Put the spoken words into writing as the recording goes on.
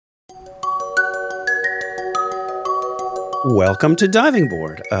Welcome to Diving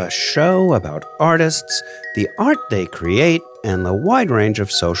Board, a show about artists, the art they create, and the wide range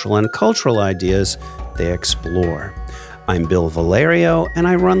of social and cultural ideas they explore. I'm Bill Valerio, and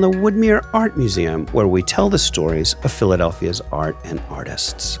I run the Woodmere Art Museum, where we tell the stories of Philadelphia's art and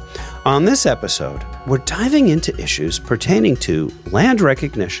artists. On this episode, we're diving into issues pertaining to land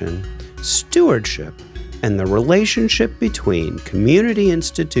recognition, stewardship, and the relationship between community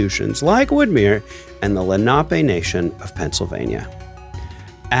institutions like Woodmere and the Lenápe Nation of Pennsylvania.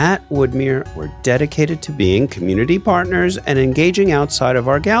 At Woodmere, we're dedicated to being community partners and engaging outside of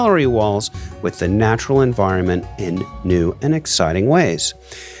our gallery walls with the natural environment in new and exciting ways,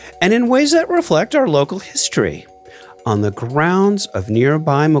 and in ways that reflect our local history. On the grounds of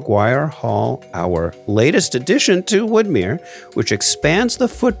nearby McGuire Hall, our latest addition to Woodmere, which expands the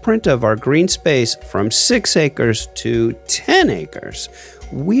footprint of our green space from 6 acres to 10 acres,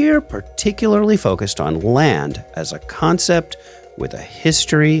 we're particularly focused on land as a concept with a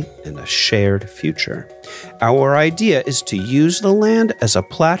history and a shared future. Our idea is to use the land as a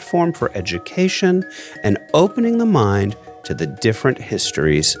platform for education and opening the mind to the different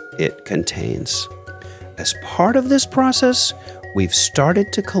histories it contains. As part of this process, we've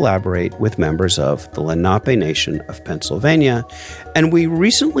started to collaborate with members of the Lenápe Nation of Pennsylvania, and we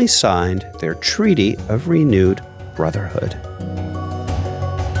recently signed their Treaty of Renewed Brotherhood.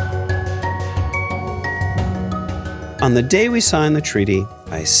 On the day we signed the treaty,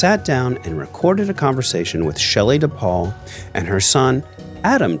 I sat down and recorded a conversation with Shelly DePaul and her son,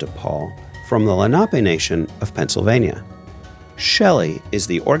 Adam DePaul, from the Lenápe Nation of Pennsylvania. Shelly is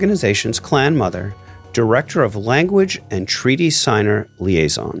the organization's clan mother, Director of Language and Treaty Signer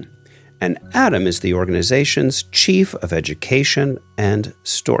Liaison, and Adam is the organization's Chief of Education and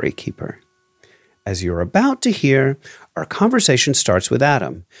Storykeeper. As you're about to hear, our conversation starts with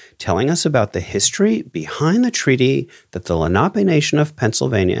Adam, telling us about the history behind the treaty that the Lenápe Nation of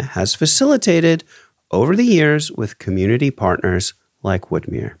Pennsylvania has facilitated over the years with community partners like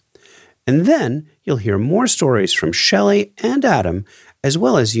Woodmere. And then you'll hear more stories from Shelly and Adam, as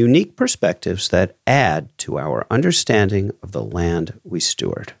well as unique perspectives that add to our understanding of the land we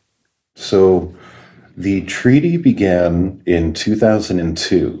steward. So the treaty began in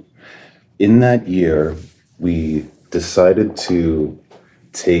 2002. In that year, we decided to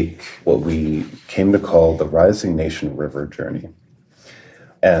take what we came to call the Rising Nation River Journey.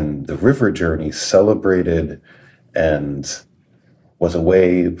 And the river journey celebrated and was a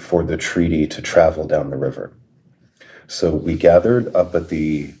way for the treaty to travel down the river. So we gathered up at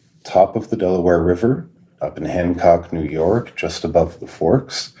the top of the Delaware River, up in Hancock, New York, just above the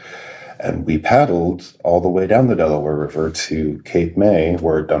Forks, and we paddled all the way down the Delaware River to Cape May,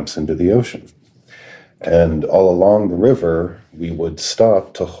 where it dumps into the ocean. And all along the river, we would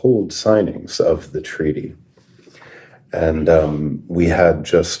stop to hold signings of the treaty. And we had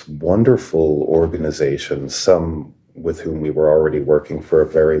just wonderful organizations, some with whom we were already working for a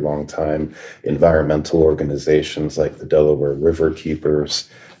very long time, environmental organizations like the Delaware River Keepers,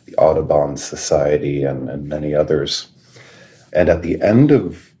 the Audubon Society, and many others. And at the end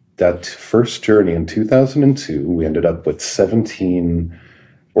of that first journey in 2002, we ended up with 17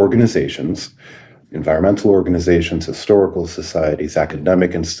 organizations, environmental organizations, historical societies,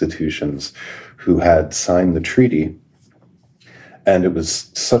 academic institutions who had signed the treaty. And it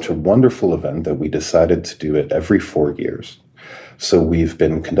was such a wonderful event that we decided to do it every 4 years. So we've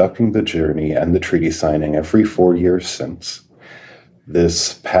been conducting the journey and the treaty signing every 4 years since.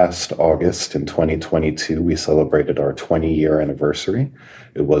 This past August in 2022, we celebrated our 20-year anniversary.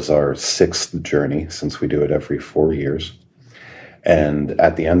 It was our 6th journey since we do it every 4 years. And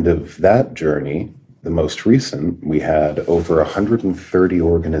at the end of that journey, the most recent, we had over 130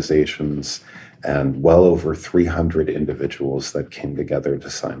 organizations and well over 300 individuals that came together to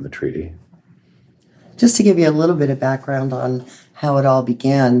sign the treaty. Just to give you a little bit of background on how it all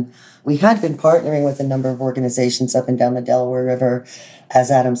began, we had been partnering with a number of organizations up and down the Delaware River,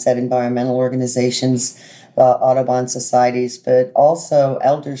 as Adam said, environmental organizations, Audubon societies, but also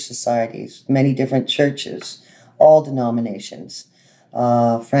elder societies, many different churches, all denominations.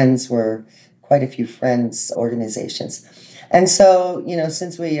 Friends were quite a few Friends organizations. And so,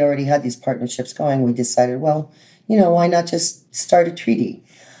 since we already had these partnerships going, we decided, why not just start a treaty?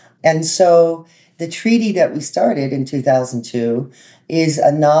 And so the treaty that we started in 2002 is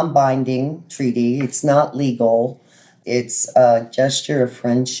a non-binding treaty. It's not legal. It's a gesture of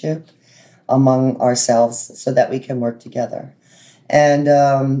friendship among ourselves so that we can work together.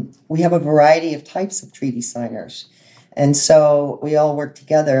 And we have a variety of types of treaty signers. And so we all work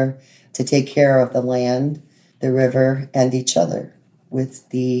together to take care of the land, the river, and each other. with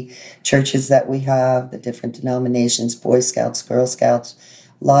the churches that we have, the different denominations, Boy Scouts, Girl Scouts,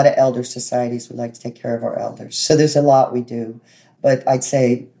 a lot of elder societies. We like to take care of our elders. So there's a lot we do. But I'd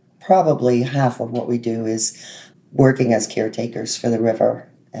say probably half of what we do is working as caretakers for the river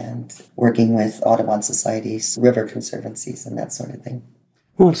and working with Audubon societies, river conservancies, and that sort of thing.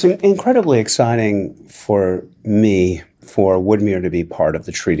 Well, it's incredibly exciting for me, for Woodmere to be part of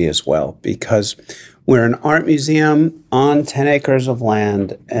the treaty as well, because we're an art museum on 10 acres of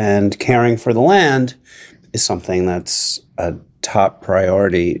land, and caring for the land is something that's a top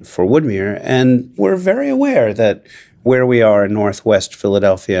priority for Woodmere. And we're very aware that where we are in Northwest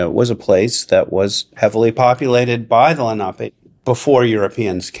Philadelphia was a place that was heavily populated by the Lenape before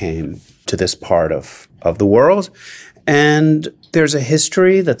Europeans came to this part of the world. And there's a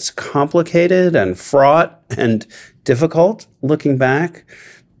history that's complicated and fraught and difficult looking back.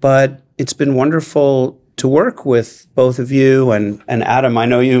 But it's been wonderful to work with both of you and Adam. I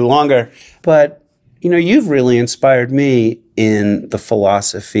know you longer, but you've really inspired me in the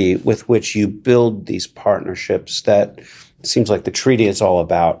philosophy with which you build these partnerships. That seems like the treaty is all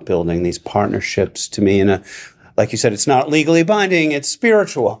about building these partnerships to me like you said, it's not legally binding, it's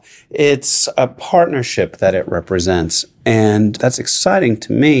spiritual. It's a partnership that it represents. And that's exciting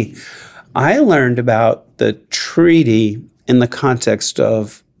to me. I learned about the treaty in the context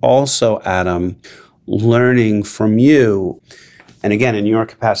of also, Adam, learning from you, and again, in your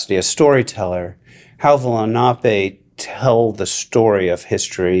capacity as storyteller, how the Lenape tell the story of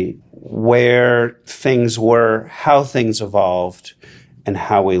history, where things were, how things evolved, and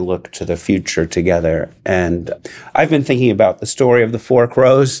how we look to the future together. And I've been thinking about the story of the Four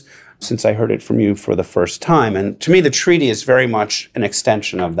Crows since I heard it from you for the first time. And to me, the treaty is very much an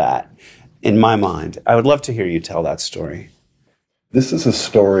extension of that in my mind. I would love to hear you tell that story. This is a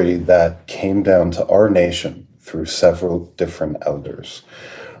story that came down to our nation through several different elders.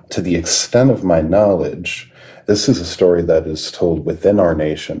 To the extent of my knowledge, this is a story that is told within our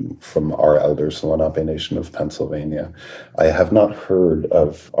nation from our elders, the Lenápe Nation of Pennsylvania. I have not heard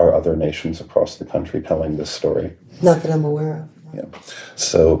of our other nations across the country telling this story. Not that I'm aware of. Yeah.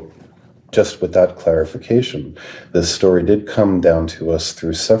 So just with that clarification, this story did come down to us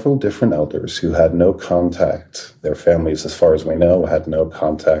through several different elders who had no contact. Their families, as far as we know, had no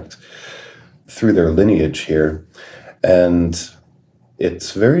contact through their lineage here. And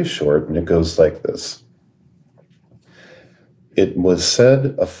it's very short, and it goes like this. It was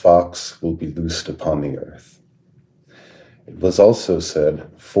said, a fox will be loosed upon the earth. It was also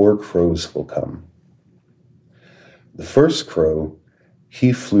said, 4 crows will come. The first crow,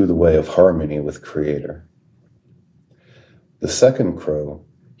 he flew the way of harmony with Creator. The second crow,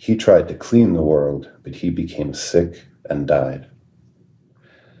 he tried to clean the world, but he became sick and died.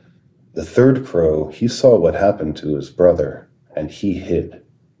 The third crow, he saw what happened to his brother, and he hid.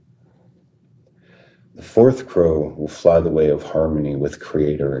 The fourth crow will fly the way of harmony with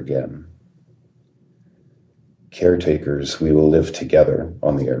Creator again. Caretakers, we will live together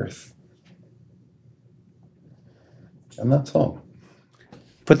on the earth. And that's all.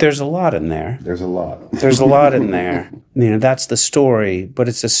 But there's a lot in there. There's a lot. There's a lot in there. That's the story, but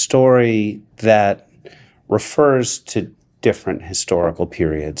it's a story that refers to different historical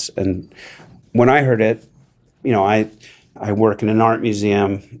periods. And when I heard it, I work in an art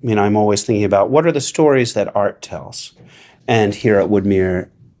museum. I'm always thinking about what are the stories that art tells. And here at Woodmere,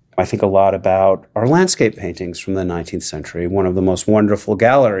 I think a lot about our landscape paintings from the 19th century, one of the most wonderful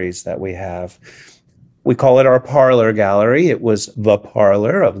galleries that we have. We call it our parlor gallery. It was the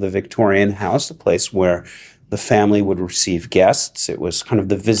parlor of the Victorian house, the place where the family would receive guests. It was kind of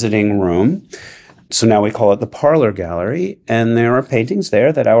the visiting room. So now we call it the parlor gallery. And there are paintings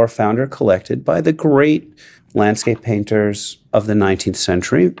there that our founder collected by the great landscape painters of the 19th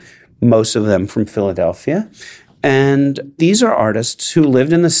century, most of them from Philadelphia. And these are artists who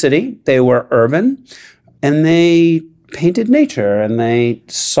lived in the city. They were urban, and they painted nature, and they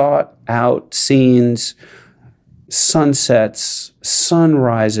sought out scenes, sunsets,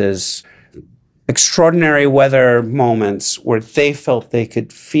 sunrises, extraordinary weather moments where they felt they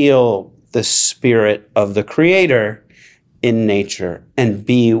could feel the spirit of the Creator in nature and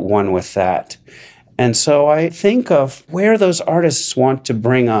be one with that. And so I think of where those artists want to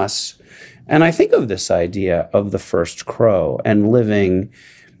bring us. And I think of this idea of the first crow and living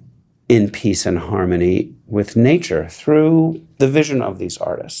in peace and harmony with nature through the vision of these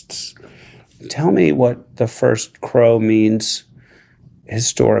artists. Tell me what the first crow means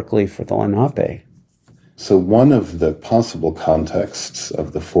historically for the Lenape. So one of the possible contexts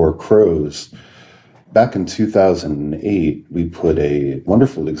of the 4 crows, back in 2008, we put a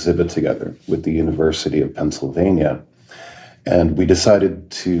wonderful exhibit together with the University of Pennsylvania. And we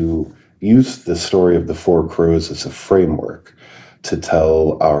decided to use the story of the Four Crows as a framework to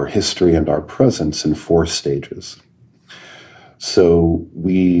tell our history and our presence in 4 stages. So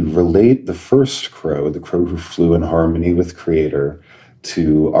we relate the first crow, the crow who flew in harmony with Creator,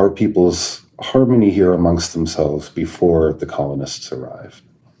 to our people's harmony here amongst themselves before the colonists arrived.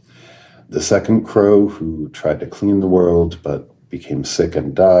 The second crow who tried to clean the world but became sick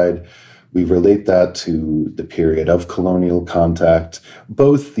and died, we relate that to the period of colonial contact,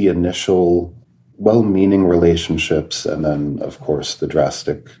 both the initial well-meaning relationships and then, of course, the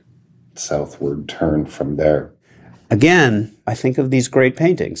drastic southward turn from there. Again, I think of these great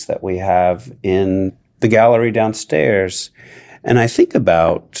paintings that we have in the gallery downstairs, and I think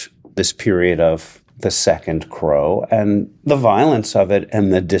about this period of the second crow and the violence of it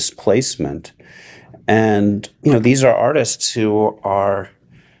and the displacement. And, these are artists who are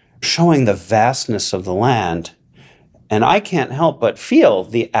showing the vastness of the land. And I can't help but feel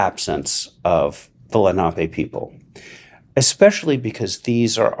the absence of the Lenape people, especially because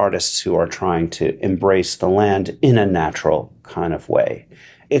these are artists who are trying to embrace the land in a natural kind of way.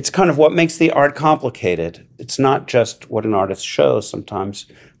 It's kind of what makes the art complicated. It's not just what an artist shows sometimes,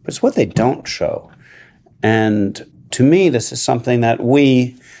 but it's what they don't show. And to me, this is something that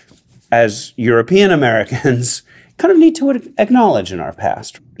we, as European Americans, kind of need to acknowledge in our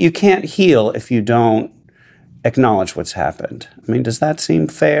past. You can't heal if you don't acknowledge what's happened. I mean, does that seem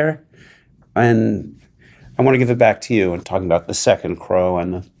fair? And I want to give it back to you and talking about the second crow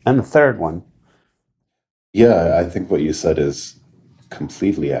and the third one. Yeah, I think what you said is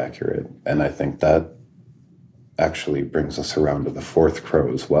completely accurate. And I think that actually brings us around to the fourth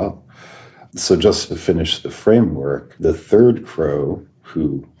crow as well. So just to finish the framework, the third crow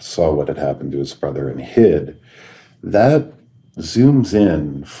who saw what had happened to his brother and hid, that zooms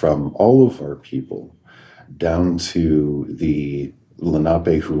in from all of our people down to the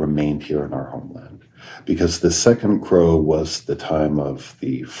Lenape who remained here in our homeland. Because the second crow was the time of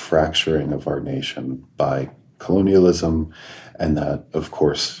the fracturing of our nation by colonialism, and that, of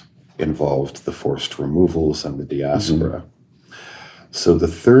course, involved the forced removals and the diaspora. Mm-hmm. So the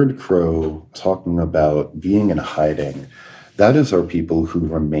third crow, talking about being in hiding, that is our people who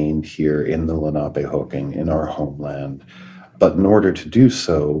remained here in the Lenapehoking, in our homeland, but in order to do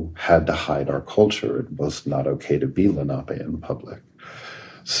so, had to hide our culture. It was not okay to be Lenape in public.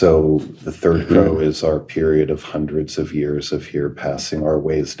 So the third crow is our period of hundreds of years of here passing our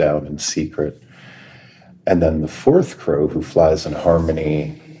ways down in secret. And then the fourth crow, who flies in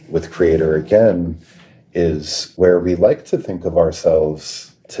harmony with Creator again, is where we like to think of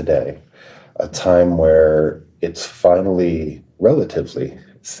ourselves today, a time where it's finally relatively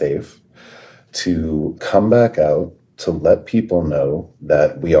safe to come back out, to let people know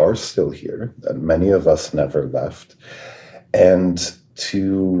that we are still here, that many of us never left, and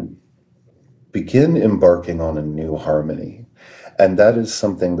to begin embarking on a new harmony. And that is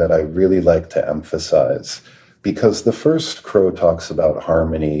something that I really like to emphasize, because the first crow talks about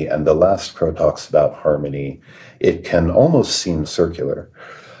harmony and the last crow talks about harmony. It can almost seem circular,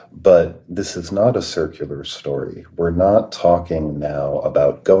 but this is not a circular story. We're not talking now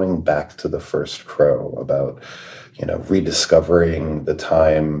about going back to the first crow, about rediscovering the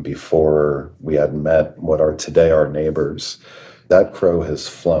time before we had met what are today our neighbors. That crow has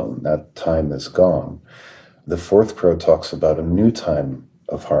flown. That time is gone. The fourth crow talks about a new time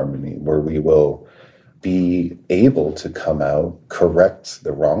of harmony where we will be able to come out, correct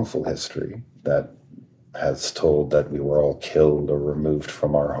the wrongful history that has told that we were all killed or removed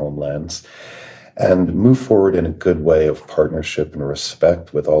from our homelands, and move forward in a good way of partnership and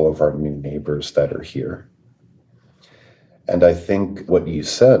respect with all of our new neighbors that are here. And I think what you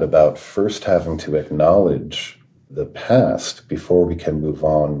said about first having to acknowledge the past before we can move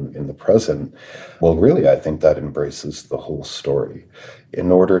on in the present, well, really, I think that embraces the whole story.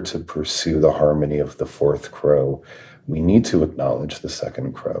 In order to pursue the harmony of the fourth crow, we need to acknowledge the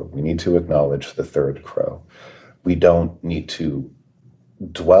second crow. We need to acknowledge the third crow. We don't need to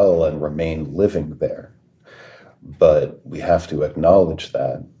dwell and remain living there, but we have to acknowledge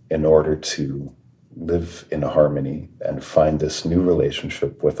that in order to live in harmony and find this new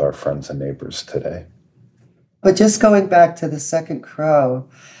relationship with our friends and neighbors today. But just going back to the second crow,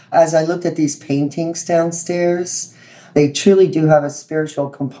 as I looked at these paintings downstairs, they truly do have a spiritual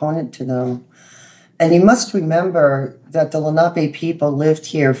component to them. And you must remember that the Lenape people lived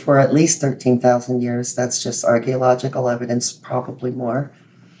here for at least 13,000 years. That's just archaeological evidence, probably more.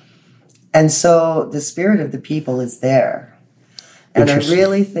 And so the spirit of the people is there. And I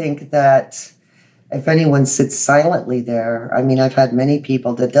really think that if anyone sits silently there, I mean, I've had many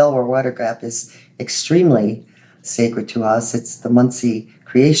people, the Delaware Water Gap is extremely sacred to us. It's the Muncie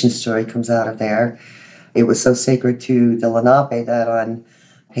creation story comes out of there. It was so sacred to the Lenape that on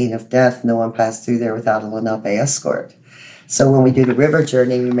pain of death, no one passed through there without a Lenape escort. So when we do the river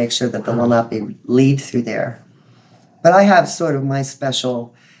journey, we make sure that the Lenape lead through there. But I have sort of my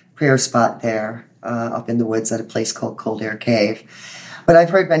special prayer spot there up in the woods at a place called Cold Air Cave. But I've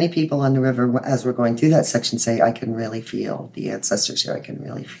heard many people on the river as we're going through that section say, I can really feel the ancestors here. I can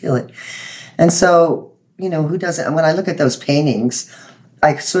really feel it. And so, who doesn't? And when I look at those paintings,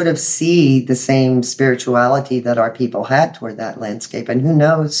 I sort of see the same spirituality that our people had toward that landscape. And who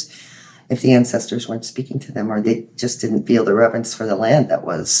knows if the ancestors weren't speaking to them or they just didn't feel the reverence for the land that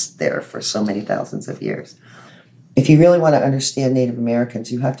was there for so many thousands of years. If you really want to understand Native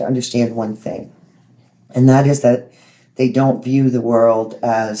Americans, you have to understand one thing. And that is that they don't view the world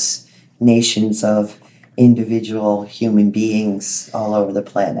as nations of individual human beings all over the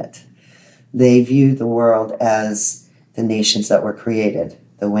planet. They view the world as the nations that were created,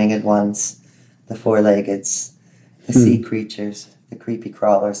 the winged ones, the four-leggeds, the sea creatures, the creepy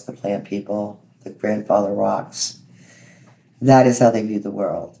crawlers, the plant people, the grandfather rocks. That is how they view the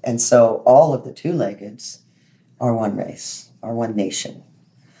world. And so all of the two-leggeds are one race, are one nation.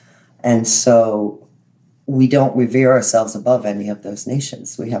 And so we don't revere ourselves above any of those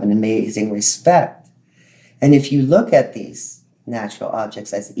nations. We have an amazing respect. And if you look at these natural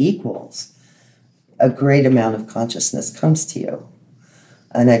objects as equals, a great amount of consciousness comes to you.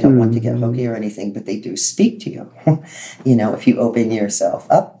 And I don't want to get hokey or anything, but they do speak to you. If you open yourself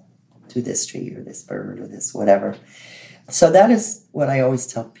up to this tree or this bird or this whatever. So that is what I always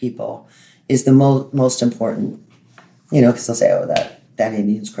tell people is the most important, because they'll say, oh, that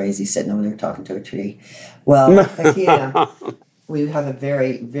Indian's crazy sitting over there talking to a tree. Well, we have a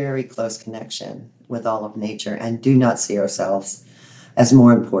very, very close connection with all of nature and do not see ourselves as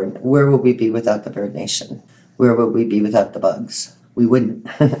more important. Where would we be without the bird nation? Where would we be without the bugs? We wouldn't.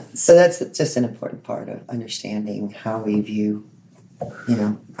 So that's just an important part of understanding how we view,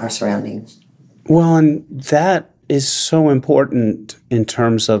 our surroundings. Well, and that is so important in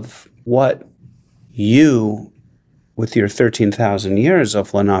terms of what you, with your 13,000 years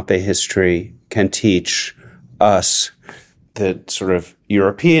of Lenape history, can teach us, the sort of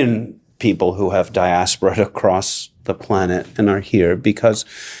European people who have diaspored across the planet and are here, because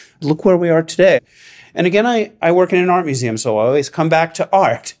look where we are today. And again, I work in an art museum, so I always come back to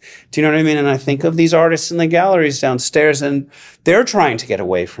art. Do you know what I mean? And I think of these artists in the galleries downstairs, and they're trying to get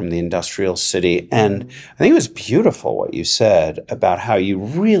away from the industrial city. And I think it was beautiful what you said about how you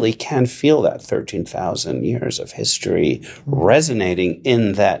really can feel that 13,000 years of history resonating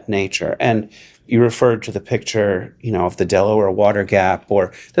in that nature. And you referred to the picture, of the Delaware Water Gap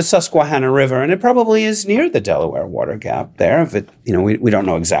or the Susquehanna River, and it probably is near the Delaware Water Gap there. If it, we don't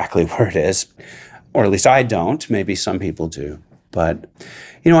know exactly where it is. Or at least I don't. Maybe some people do. But,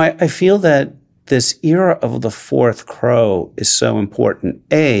 I feel that this era of the fourth crow is so important,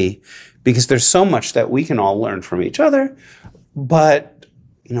 because there's so much that we can all learn from each other. But,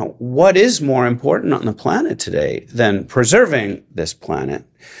 what is more important on the planet today than preserving this planet?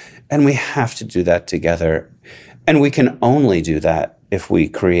 And we have to do that together. And we can only do that if we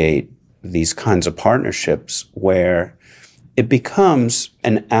create these kinds of partnerships where it becomes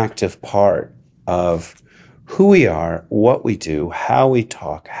an active part of who we are, what we do, how we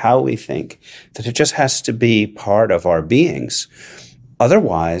talk, how we think, that it just has to be part of our beings.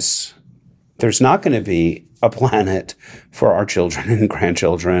 Otherwise, there's not going to be a planet for our children and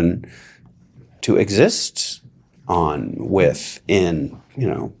grandchildren to exist on, with, in,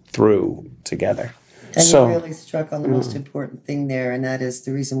 through, together. And you really struck on the most important thing there, and that is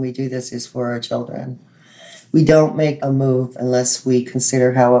the reason we do this is for our children. We don't make a move unless we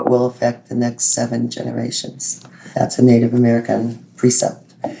consider how it will affect the next 7 generations. That's a Native American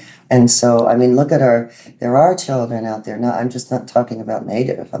precept. And so, look at there are children out there. I'm just not talking about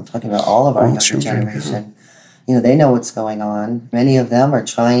Native. I'm talking about all of our younger generation. They know what's going on. Many of them are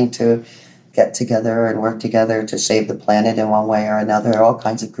trying to get together and work together to save the planet in one way or another. There are all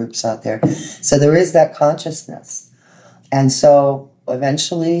kinds of groups out there. So there is that consciousness. And so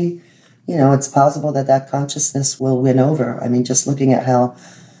eventually, it's possible that consciousness will win over. Just looking at how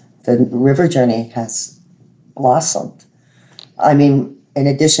the river journey has blossomed. In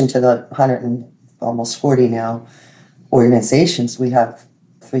addition to the 100 and almost 40 now organizations, we have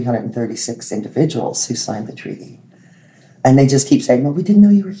 336 individuals who signed the treaty. And they just keep saying, well, we didn't know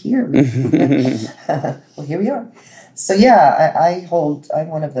you were here. Well, here we are. So I'm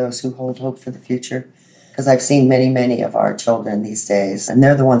one of those who hold hope for the future, because I've seen many, many of our children these days, and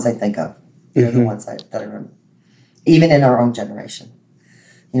they're the ones I think of. They're the ones that are, even in our own generation,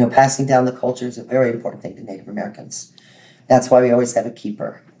 Passing down the culture is a very important thing to Native Americans. That's why we always have a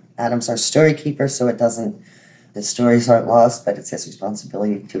keeper. Adam's our story keeper, so the stories aren't lost, but it's his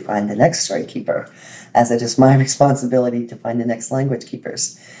responsibility to find the next story keeper, as it is my responsibility to find the next language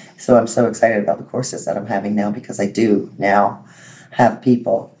keepers. So I'm so excited about the courses that I'm having now, because I do now have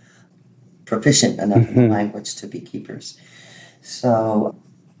people proficient enough in the language to be keepers. So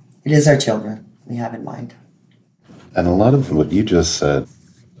it is our children we have in mind. And a lot of what you just said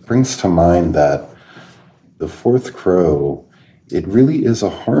brings to mind that the fourth crow, it really is a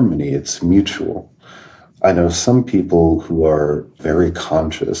harmony. It's mutual. I know some people who are very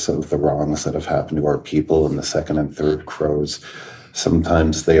conscious of the wrongs that have happened to our people in the second and third crows.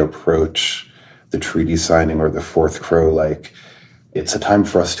 Sometimes they approach the treaty signing or the fourth crow like, it's a time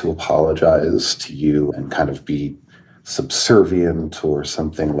for us to apologize to you and kind of be subservient or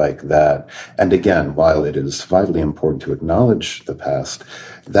something like that. And again, while it is vitally important to acknowledge the past,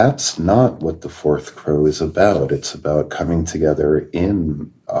 that's not what the fourth crow is about. It's about coming together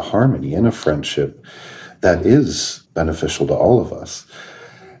in a harmony, in a friendship that is beneficial to all of us.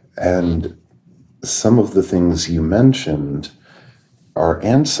 And some of the things you mentioned, our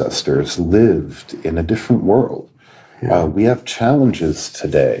ancestors lived in a different world. Yeah. We have challenges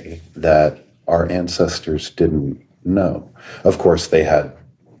today that our ancestors didn't know. Of course, they had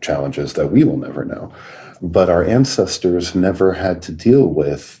challenges that we will never know. But our ancestors never had to deal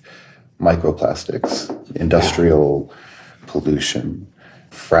with microplastics, industrial pollution,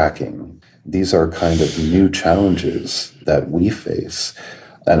 fracking. These are kind of new challenges that we face.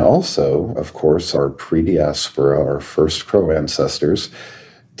 And also, of course, our pre-diaspora, our first crow ancestors,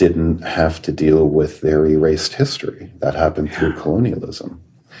 didn't have to deal with their erased history. That happened through colonialism.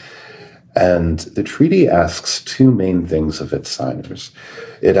 And the treaty asks two main things of its signers.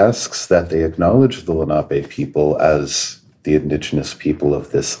 It asks that they acknowledge the Lenápe people as the indigenous people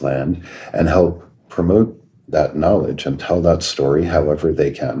of this land and help promote that knowledge and tell that story however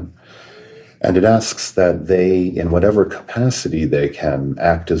they can. And it asks that they, in whatever capacity they can,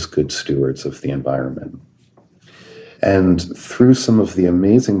 act as good stewards of the environment. And through some of the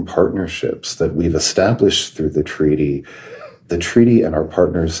amazing partnerships that we've established through the treaty and our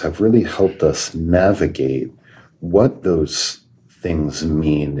partners have really helped us navigate what those things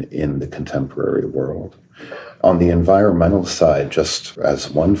mean in the contemporary world. On the environmental side, just as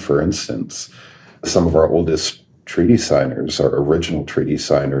one, for instance, some of our oldest treaty signers, our original treaty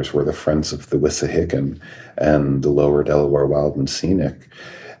signers, were the Friends of the Wissahickon and the Lower Delaware Wild and Scenic.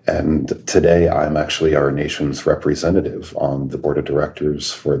 And today I'm actually our nation's representative on the board of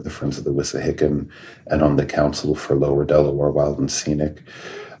directors for the Friends of the Wissahickon and on the council for Lower Delaware Wild and Scenic.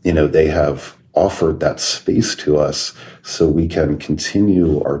 They have offered that space to us so we can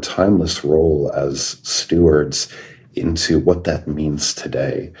continue our timeless role as stewards into what that means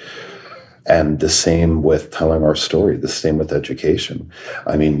today. And the same with telling our story, the same with education.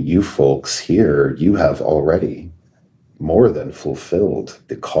 I mean, you folks here, you have already more than fulfilled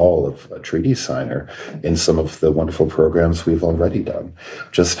the call of a treaty signer in some of the wonderful programs we've already done.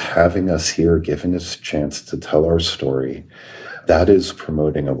 Just having us here, giving us a chance to tell our story, that is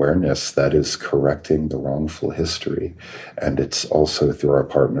promoting awareness, that is correcting the wrongful history. And it's also through our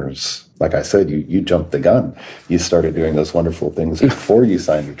partners. Like I said, you jumped the gun. You started doing those wonderful things before you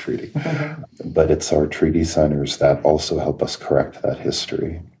signed the treaty. But it's our treaty signers that also help us correct that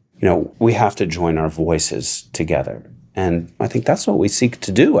history. We have to join our voices together. And I think that's what we seek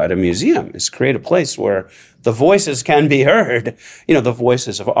to do at a museum, is create a place where the voices can be heard. The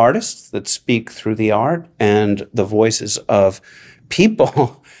voices of artists that speak through the art and the voices of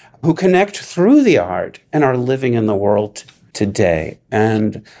people who connect through the art and are living in the world today.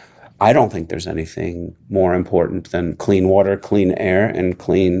 And I don't think there's anything more important than clean water, clean air, and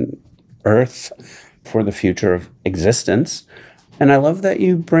clean earth for the future of existence. And I love that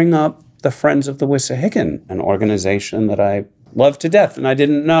you bring up the Friends of the Wissahickon, an organization that I love to death. And I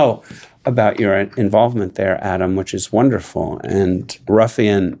didn't know about your involvement there, Adam, which is wonderful. And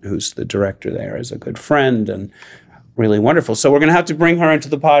Ruffian, who's the director there, is a good friend and really wonderful. So we're going to have to bring her into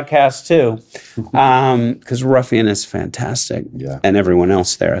the podcast too, because Ruffian is fantastic. Yeah. And everyone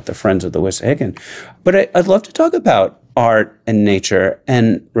else there at the Friends of the Wissahickon. But I'd love to talk about art and nature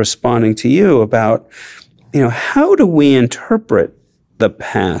and responding to you about, how do we interpret the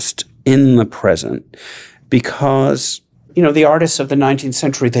past in the present? Because, the artists of the 19th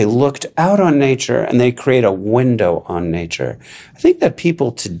century, they looked out on nature and they create a window on nature. I think that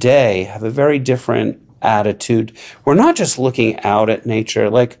people today have a very different attitude. We're not just looking out at nature,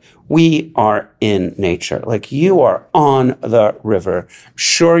 like we are in nature. Like you are on the river.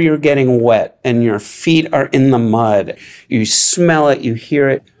 Sure, you're getting wet and your feet are in the mud. You smell it, you hear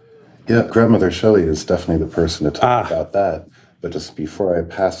it. Yeah, Grandmother Shelly is definitely the person to talk about that. But just before I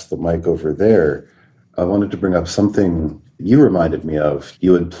pass the mic over there, I wanted to bring up something you reminded me of.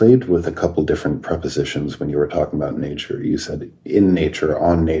 You had played with a couple different prepositions when you were talking about nature. You said in nature,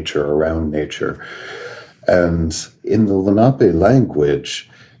 on nature, around nature. And in the Lenape language,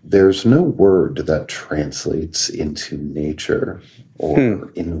 there's no word that translates into nature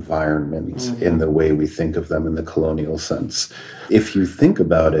or environment in the way we think of them in the colonial sense. If you think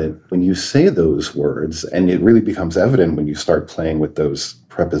about it, when you say those words, and it really becomes evident when you start playing with those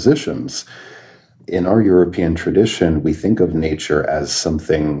prepositions, in our European tradition, we think of nature as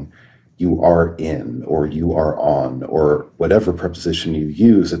something you are in, or you are on, or whatever preposition you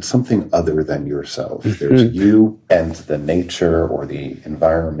use, it's something other than yourself. There's you and the nature or the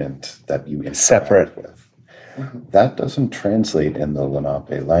environment that you interact with. That doesn't translate in the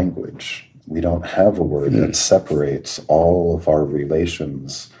Lenape language. We don't have a word that separates all of our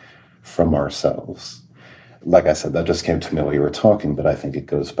relations from ourselves. Like I said, that just came to me while you were talking, but I think it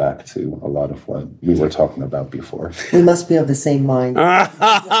goes back to a lot of what we were talking about before. We must be of the same mind.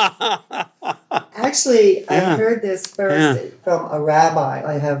 Actually, I heard this first from a rabbi.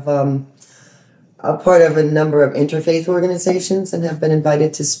 I have a part of a number of interfaith organizations and have been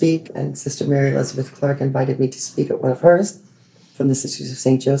invited to speak. And Sister Mary Elizabeth Clark invited me to speak at one of hers from the Sisters of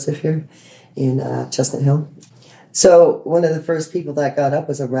St. Joseph here in Chestnut Hill. So one of the first people that got up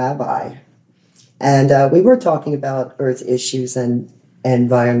was a rabbi. And we were talking about earth issues and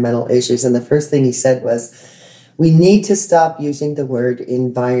environmental issues. And the first thing he said was, we need to stop using the word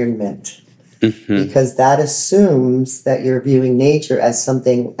environment because that assumes that you're viewing nature as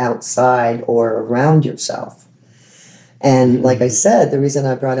something outside or around yourself. And like I said, the reason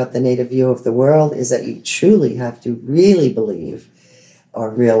I brought up the native view of the world is that you truly have to really believe or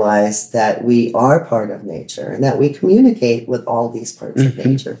realize that we are part of nature and that we communicate with all these parts of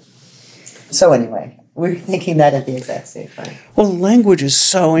nature. So anyway, we're thinking that at the exact same time. Well, language is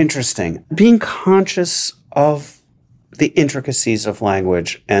so interesting. Being conscious of the intricacies of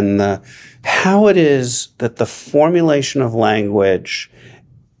language and how it is that the formulation of language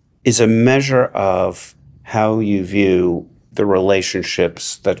is a measure of how you view the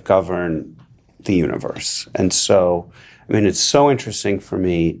relationships that govern the universe. And so, I mean, it's so interesting for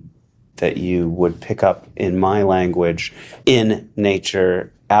me that you would pick up in my language, in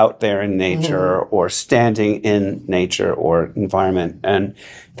nature, out there in nature, or standing in nature or environment. And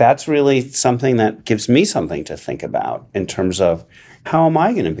that's really something that gives me something to think about in terms of how am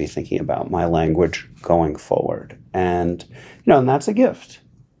I going to be thinking about my language going forward? And, and that's a gift.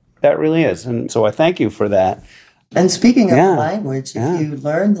 That really is. And so I thank you for that. And speaking of language, if you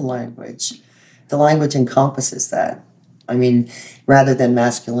learn the language encompasses that. I mean, rather than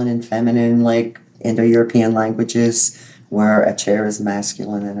masculine and feminine, like Indo-European languages, where a chair is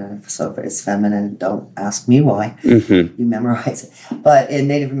masculine and a sofa is feminine. Don't ask me why. You memorize it. But in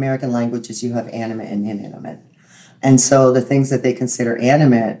Native American languages, you have animate and inanimate. And so the things that they consider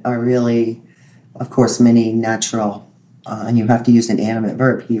animate are really, of course, many natural. And you have to use an animate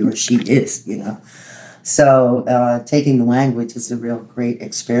verb. He or she is, So taking the language is a real great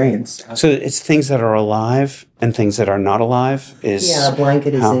experience. So it's things that are alive and things that are not alive? A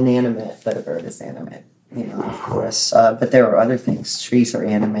blanket is inanimate, but a bird is animate. Of course. But there are other things. Trees are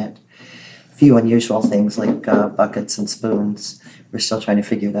animate. A few unusual things like buckets and spoons. We're still trying to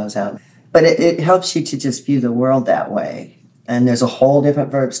figure those out. But it helps you to just view the world that way. And there's a whole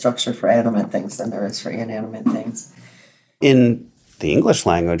different verb structure for animate things than there is for inanimate things. In the English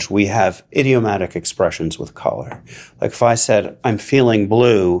language, we have idiomatic expressions with color. Like if I said, I'm feeling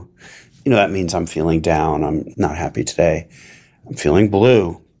blue, that means I'm feeling down. I'm not happy today. I'm feeling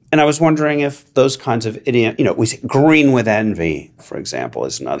blue. And I was wondering if those kinds of we say green with envy, for example,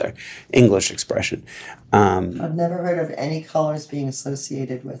 is another English expression. I've never heard of any colors being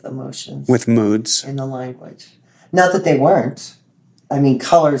associated with emotions. With moods. In the language. Not that they weren't. I mean,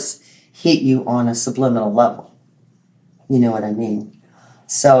 colors hit you on a subliminal level. You know what I mean?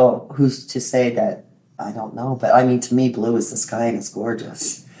 So who's to say that? I don't know. But I mean, to me, blue is the sky and it's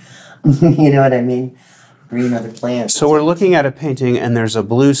gorgeous. You know what I mean? Green are the plants. So we're looking at a painting and there's a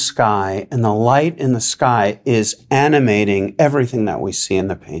blue sky and the light in the sky is animating everything that we see in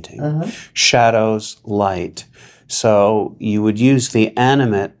the painting. Shadows, light. So you would use the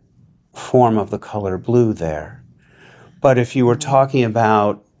animate form of the color blue there. But if you were talking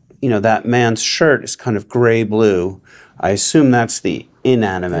about, that man's shirt is kind of gray blue, I assume that's the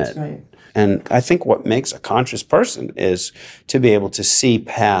inanimate. That's right. And I think what makes a conscious person is to be able to see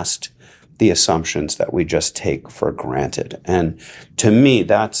past the assumptions that we just take for granted. And to me,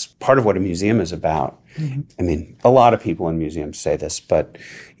 that's part of what a museum is about. Mm-hmm. I mean, a lot of people in museums say this, but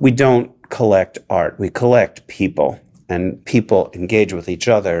we don't collect art. We collect people, and people engage with each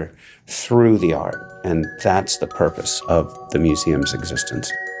other through the art. And that's the purpose of the museum's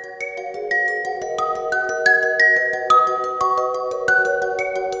existence.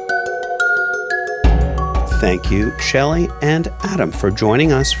 Thank you, Shelly and Adam, for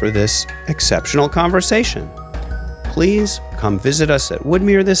joining us for this exceptional conversation. Please come visit us at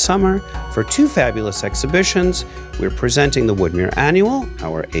Woodmere this summer for 2 fabulous exhibitions. We're presenting the Woodmere Annual,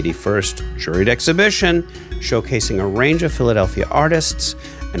 our 81st juried exhibition, showcasing a range of Philadelphia artists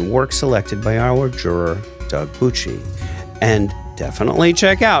and work selected by our juror, Doug Bucci. And definitely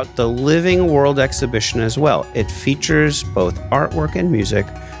check out the Living World exhibition as well. It features both artwork and music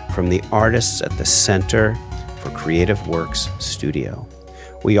from the artists at the Center for Creative Works Studio.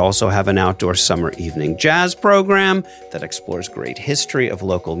 We also have an outdoor summer evening jazz program that explores great history of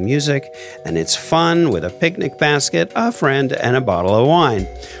local music, and it's fun with a picnic basket, a friend, and a bottle of wine.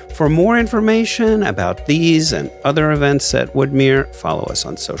 For more information about these and other events at Woodmere, follow us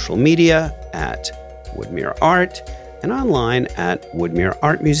on social media at Woodmere Art and online at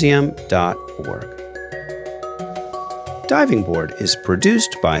woodmereartmuseum.org. Diving Board is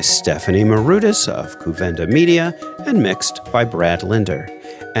produced by Stephanie Marutis of Cuvenda Media and mixed by Brad Linder.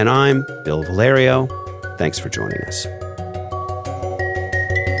 And I'm Bill Valerio. Thanks for joining us.